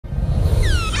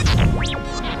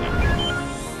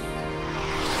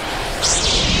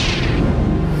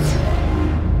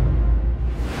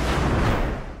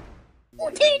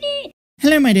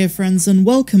my dear friends, and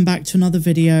welcome back to another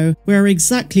video. We're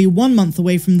exactly 1 month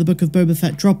away from the Book of Boba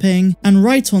Fett dropping, and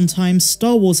right on time,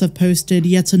 Star Wars have posted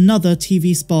yet another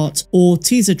TV spot, or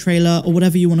teaser trailer, or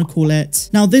whatever you want to call it.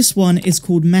 Now this one is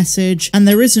called Message, and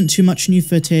there isn't too much new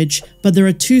footage, but there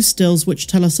are two stills which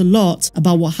tell us a lot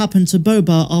about what happened to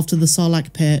Boba after the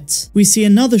Sarlacc Pit. We see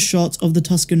another shot of the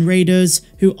Tusken Raiders,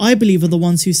 who I believe are the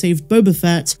ones who saved Boba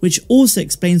Fett, which also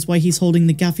explains why he's holding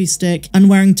the gaffy stick and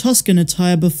wearing Tusken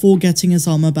attire before getting his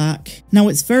armor back. Now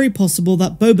it's very possible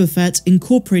that Boba Fett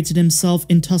incorporated himself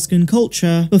in Tusken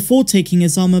culture before taking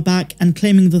his armor back and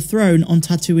claiming the throne on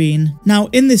Tatooine. Now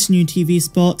in this new TV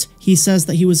spot, he says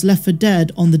that he was left for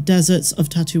dead on the deserts of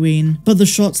Tatooine. But the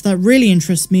shot that really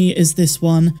interests me is this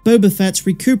one, Boba Fett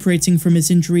recuperating from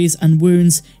his injuries and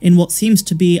wounds in what seems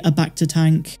to be a Bacta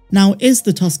tank. Now is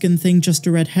the Tusken thing just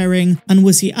a red herring, and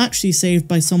was he actually saved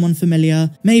by someone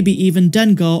familiar, maybe even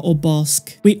Dengar or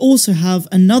Bosk? We also have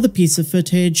another piece of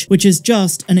footage which is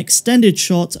just an extended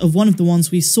shot of one of the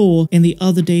ones we saw in the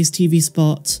other day's TV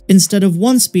spot. Instead of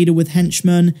one speeder with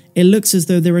henchmen, it looks as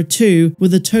though there are two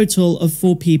with a total of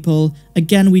 4 people.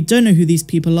 Again, we don't know who these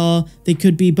people are. They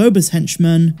could be Boba's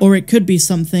henchmen, or it could be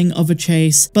something of a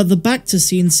chase. But the Bacta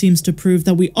scene seems to prove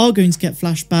that we are going to get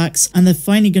flashbacks, and they're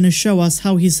finally going to show us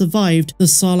how he survived the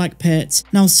Sarlacc Pit.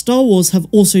 Now, Star Wars have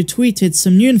also tweeted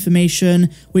some new information,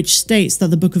 which states that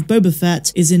the Book of Boba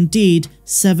Fett is indeed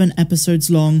 7 episodes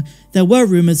long. There were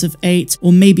rumours of 8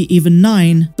 or maybe even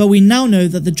 9, but we now know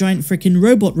that the giant frickin'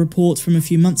 robot report from a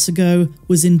few months ago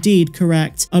was indeed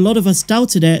correct. A lot of us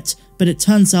doubted it, but it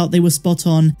turns out they were spot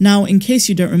on. Now, in case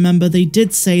you don't remember, they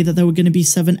did say that there were going to be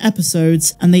 7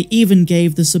 episodes, and they even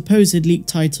gave the supposed leaked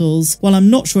titles. While I'm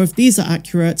not sure if these are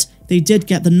accurate, they did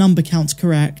get the number count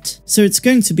correct. So it's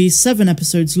going to be 7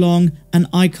 episodes long, and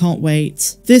I can't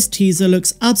wait. This teaser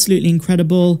looks absolutely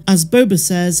incredible. As Boba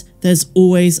says, there's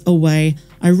always a way.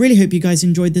 I really hope you guys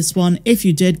enjoyed this one. If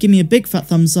you did, give me a big fat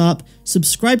thumbs up,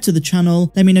 subscribe to the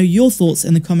channel, let me know your thoughts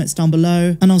in the comments down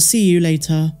below, and I'll see you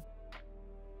later.